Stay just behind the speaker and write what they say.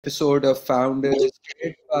Episode of Founders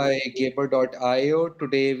created by Gamer.io.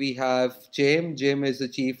 Today we have Jim. Jim is the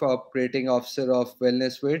Chief Operating Officer of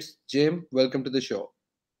WellnessWits. Jim, welcome to the show.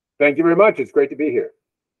 Thank you very much. It's great to be here.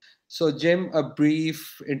 So, Jim, a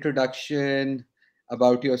brief introduction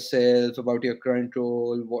about yourself, about your current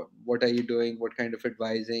role. What are you doing? What kind of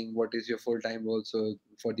advising? What is your full-time role? So,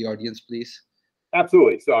 for the audience, please.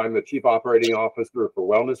 Absolutely. So I'm the Chief Operating Officer for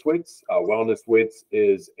WellnessWits. WellnessWits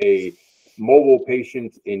is a mobile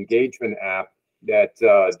patient engagement app that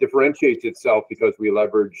differentiates itself because we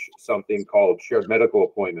leverage something called shared medical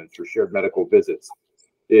appointments or shared medical visits.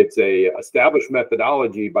 It's a established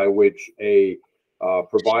methodology by which a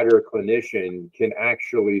provider clinician can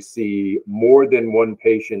actually see more than one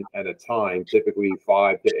patient at a time, typically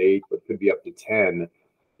 5 to 8, but could be up to 10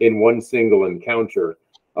 in one single encounter.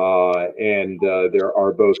 There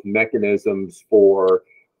are both mechanisms for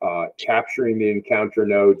capturing the encounter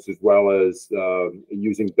notes as well as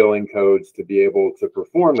using billing codes to be able to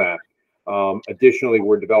perform that. Additionally,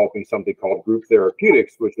 we're developing something called Group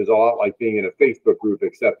Therapeutics, which is a lot like being in a Facebook group,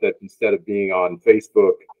 except that instead of being on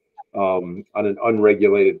Facebook on an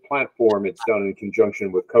unregulated platform, it's done in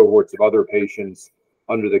conjunction with cohorts of other patients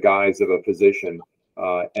under the guise of a physician.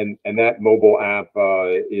 And that mobile app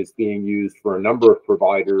is being used for a number of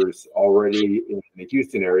providers already in the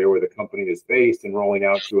Houston area where the company is based, and rolling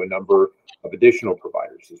out to a number of additional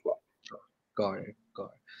providers as well. Got it. Got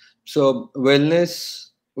it. So,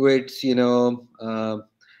 wellness, which I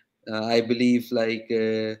believe like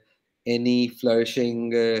any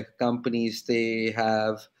flourishing companies, they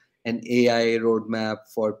have an AI roadmap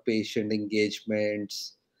for patient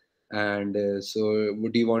engagements. And so,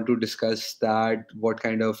 would you want to discuss that? What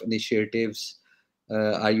kind of initiatives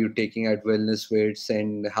are you taking at WellnessWits,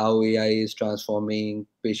 and how AI is transforming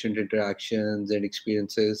patient interactions and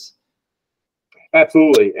experiences?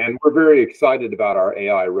 Absolutely. And we're very excited about our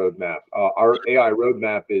AI roadmap. Our AI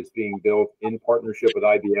roadmap is being built in partnership with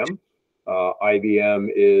IBM.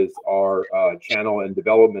 IBM is our channel and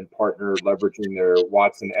development partner, leveraging their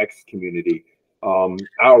Watson X community.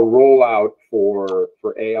 Our rollout for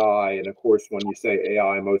AI, and of course, when you say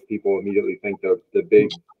AI, most people immediately think of the big,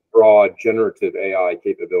 broad, generative AI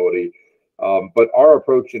capability. But our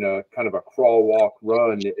approach in a kind of a crawl, walk,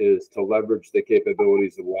 run is to leverage the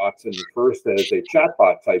capabilities of Watson first as a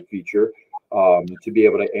chatbot type feature, to be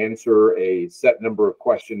able to answer a set number of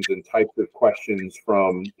questions and types of questions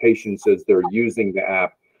from patients as they're using the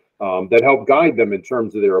app, that help guide them in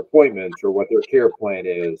terms of their appointments or what their care plan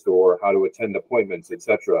is or how to attend appointments,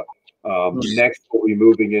 etc. Next, we'll be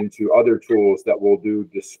moving into other tools that will do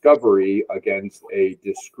discovery against a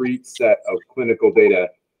discrete set of clinical data,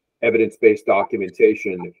 evidence-based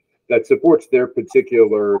documentation that supports their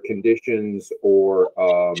particular conditions or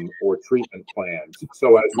treatment plans.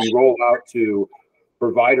 So as we roll out to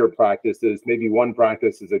provider practices, maybe one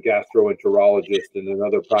practice is a gastroenterologist and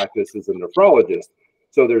another practice is a nephrologist.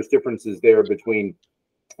 So there's differences there between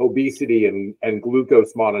obesity and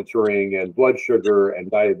glucose monitoring and blood sugar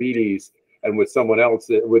and diabetes. And with someone else,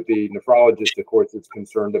 with the nephrologist, of course, it's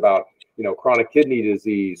concerned about, chronic kidney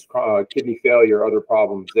disease, kidney failure, other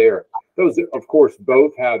problems there. Those, of course,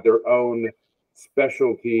 both have their own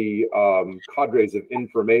specialty cadres of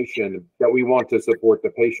information that we want to support the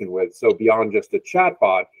patient with. So beyond just a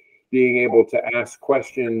chatbot, being able to ask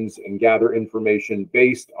questions and gather information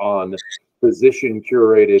based on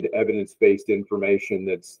physician-curated, evidence-based information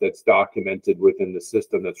that's documented within the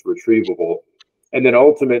system that's retrievable. And then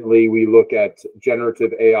ultimately, we look at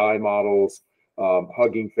generative AI models,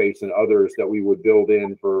 Hugging Face and others that we would build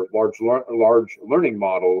in for large learning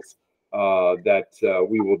models that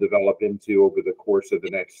we will develop into over the course of the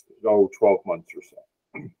next 12 months or so.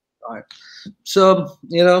 All right. So,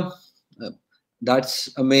 that's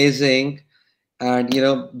amazing. And,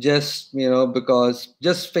 because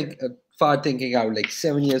just far thinking out like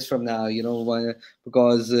 7 years from now,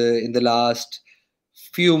 because in the last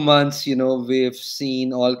few months, we've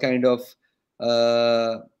seen all kind of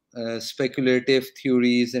speculative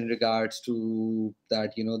theories in regards to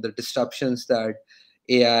that, the disruptions that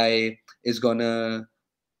AI is gonna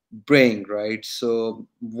bring, right? So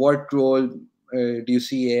what role do you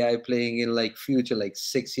see AI playing in like future, like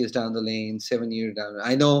 6 years down the lane, 7 years down?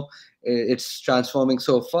 I know it's transforming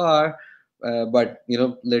so far, but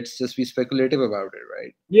let's just be speculative about it,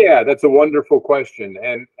 right? Yeah, that's a wonderful question,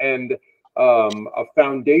 and a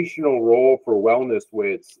foundational role for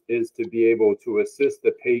WellnessWits is to be able to assist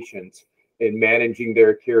the patient in managing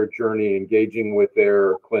their care journey, engaging with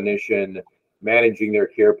their clinician, managing their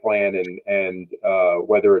care plan, and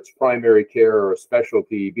whether it's primary care or a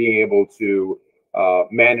specialty, being able to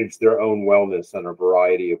manage their own wellness in a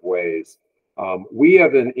variety of ways. We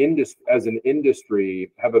have as an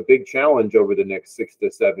industry have a big challenge over the next 6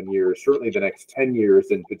 to 7 years, certainly the next 10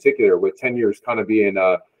 years in particular, with 10 years kind of being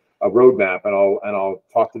a roadmap, and I'll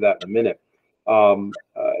talk to that in a minute.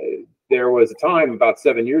 There was a time about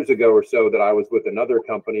 7 years ago or so that I was with another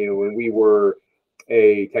company when we were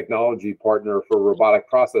a technology partner for robotic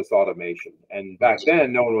process automation. And back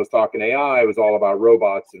then, no one was talking AI. It was all about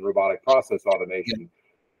robots and robotic process automation.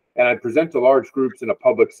 And I'd present to large groups in a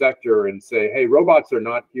public sector and say, hey, robots are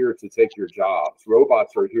not here to take your jobs.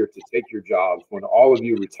 Robots are here to take your jobs when all of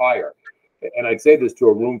you retire. And I'd say this to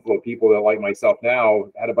a room full of people that, like myself now,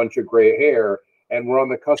 had a bunch of gray hair and were on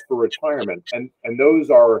the cusp of retirement. And those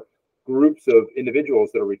are groups of individuals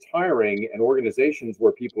that are retiring and organizations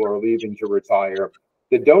where people are leaving to retire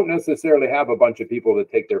that don't necessarily have a bunch of people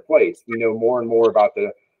that take their place. We know more and more about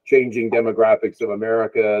the changing demographics of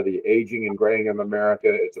America, the aging and graying of America.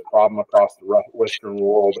 It's a problem across the Western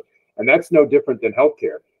world. And that's no different than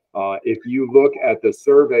healthcare. If you look at the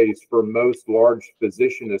surveys for most large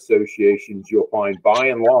physician associations, you'll find by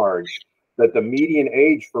and large that the median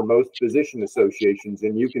age for most physician associations,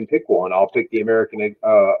 and you can pick one, I'll pick the American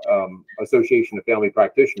Association of Family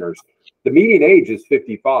Practitioners, the median age is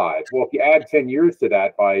 55. Well, if you add 10 years to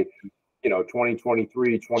that by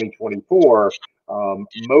 2023, 2024,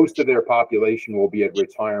 most of their population will be at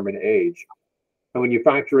retirement age. And when you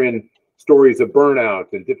factor in stories of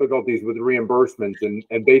burnout and difficulties with reimbursements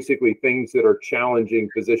and basically things that are challenging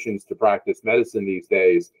physicians to practice medicine these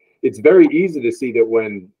days, it's very easy to see that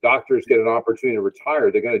when doctors get an opportunity to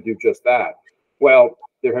retire, they're going to do just that. Well,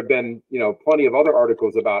 there have been, plenty of other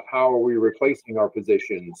articles about how are we replacing our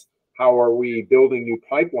physicians? How are we building new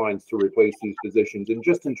pipelines to replace these physicians? And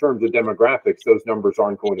just in terms of demographics, those numbers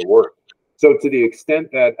aren't going to work. So to the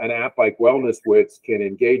extent that an app like WellnessWits can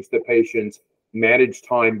engage the patients, manage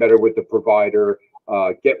time better with the provider,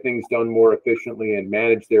 get things done more efficiently and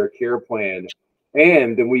manage their care plan,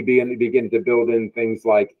 and then we begin to build in things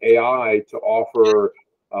like AI to offer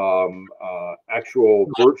actual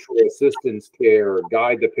virtual assistance care,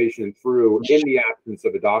 guide the patient through in the absence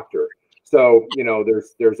of a doctor. So,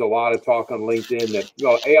 there's a lot of talk on LinkedIn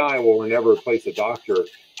that AI will never replace a doctor.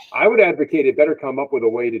 I would advocate it better come up with a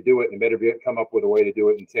way to do it, and better come up with a way to do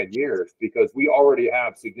it in 10 years, because we already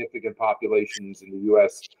have significant populations in the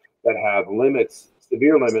U.S. that have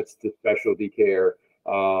severe limits to specialty care.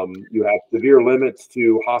 You have severe limits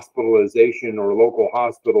to hospitalization or local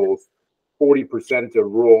hospitals. 40%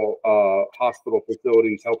 of rural hospital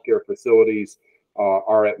facilities, healthcare facilities,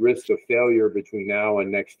 are at risk of failure between now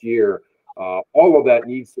and next year. All of that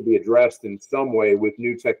needs to be addressed in some way with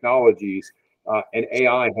new technologies, and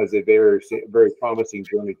AI has a very, very promising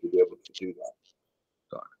journey to be able to do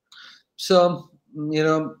that. So,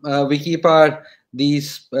 we keep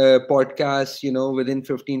these podcasts, within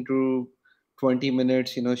 15 to 20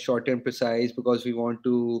 minutes, short and precise, because we want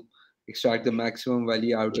to extract the maximum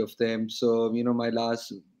value out of them. So, my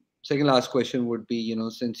second last question would be,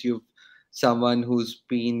 since you've someone who's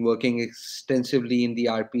been working extensively in the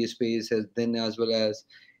RP space as well as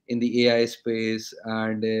in the AI space,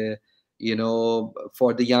 and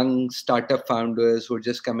for the young startup founders who are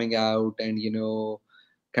just coming out and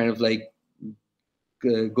kind of like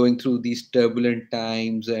going through these turbulent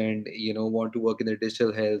times and want to work in the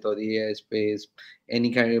digital health or the AI space, any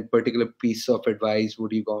kind of particular piece of advice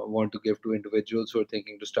would you want to give to individuals who are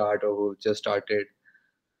thinking to start or who just started?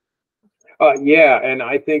 Yeah, and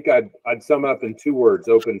I think I'd sum up in 2 words: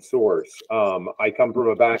 open source. I come from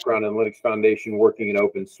a background in Linux Foundation working in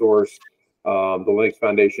open source. The Linux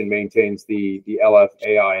Foundation maintains the LF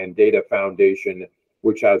AI and Data Foundation,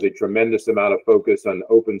 which has a tremendous amount of focus on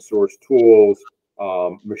open source tools,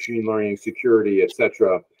 machine learning, security,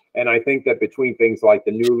 etc. And I think that between things like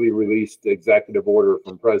the newly released executive order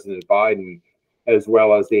from President Biden, as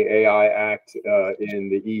well as the AI Act in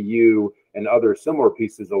the EU and other similar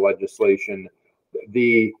pieces of legislation,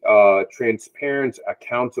 the transparent,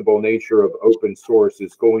 accountable nature of open source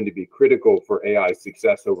is going to be critical for AI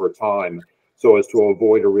success over time, so as to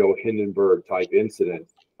avoid a real Hindenburg type incident.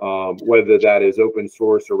 Whether that is open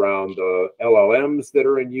source around the LLMs that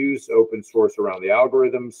are in use, open source around the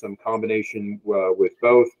algorithms, some combination with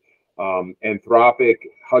both. Anthropic,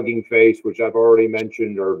 Hugging Face, which I've already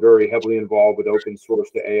mentioned, are very heavily involved with open source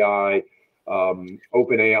to AI.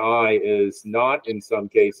 OpenAI is not in some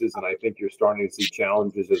cases, and I think you're starting to see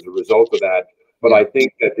challenges as a result of that. But I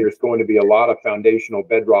think that there's going to be a lot of foundational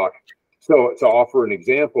bedrock. So to offer an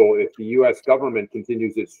example, if the U.S. government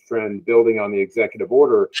continues its trend building on the executive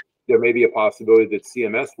order, there may be a possibility that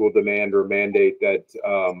CMS will demand or mandate that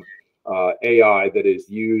AI that is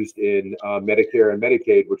used in Medicare and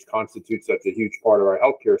Medicaid, which constitutes such a huge part of our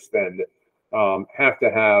healthcare spend, have to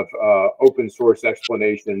have open source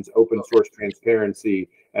explanations, open source transparency,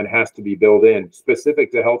 and has to be built in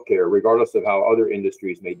specific to healthcare, regardless of how other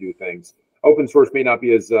industries may do things. Open source may not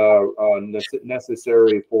be as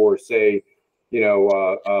necessary for, say,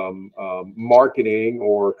 marketing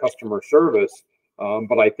or customer service.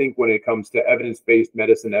 But I think when it comes to evidence-based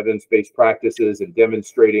medicine, evidence-based practices, and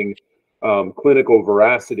demonstrating clinical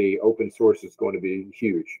veracity, open source is going to be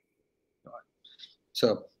huge.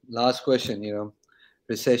 So last question,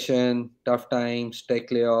 recession, tough times, tech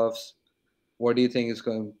layoffs. What do you think is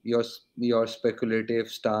going your speculative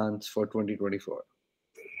stance for 2024?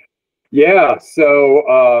 Yeah, so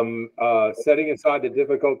setting aside the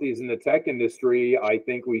difficulties in the tech industry, I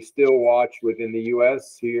think we still watch within the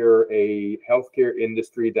US here a healthcare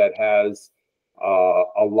industry that has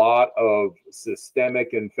a lot of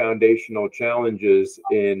systemic and foundational challenges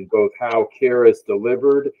in both how care is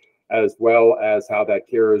delivered as well as how that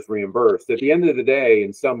care is reimbursed. At the end of the day,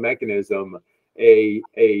 in some mechanism,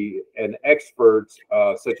 an expert,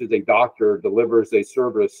 such as a doctor, delivers a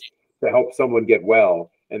service to help someone get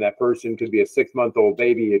well. And that person could be a 6-month-old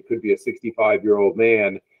baby. It could be a 65-year-old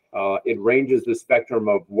man. It ranges the spectrum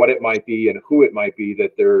of what it might be and who it might be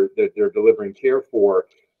that they're delivering care for.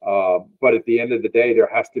 But at the end of the day, there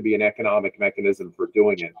has to be an economic mechanism for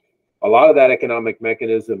doing it. A lot of that economic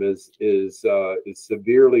mechanism is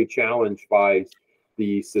severely challenged by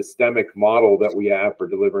the systemic model that we have for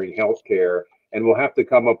delivering healthcare, and we'll have to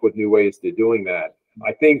come up with new ways to doing that.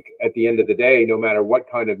 I think at the end of the day, no matter what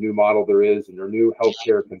kind of new model there is and or new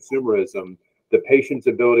healthcare consumerism, the patient's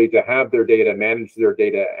ability to have their data, manage their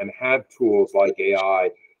data, and have tools like AI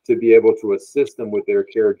to be able to assist them with their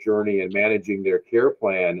care journey and managing their care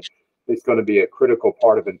plan is going to be a critical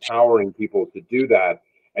part of empowering people to do that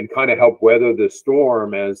and kind of help weather the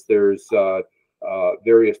storm as there's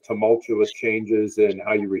various tumultuous changes in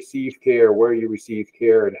how you receive care, where you receive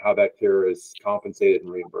care, and how that care is compensated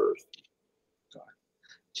and reimbursed.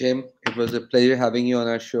 Jim, it was a pleasure having you on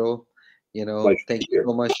our show. Thank you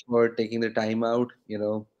so much for taking the time out,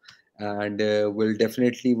 and we'll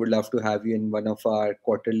definitely would love to have you in one of our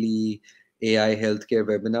quarterly AI healthcare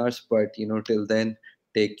webinars. But, till then,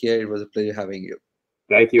 take care. It was a pleasure having you.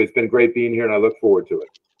 Thank you. It's been great being here, and I look forward to it.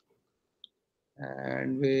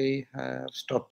 And we have stopped.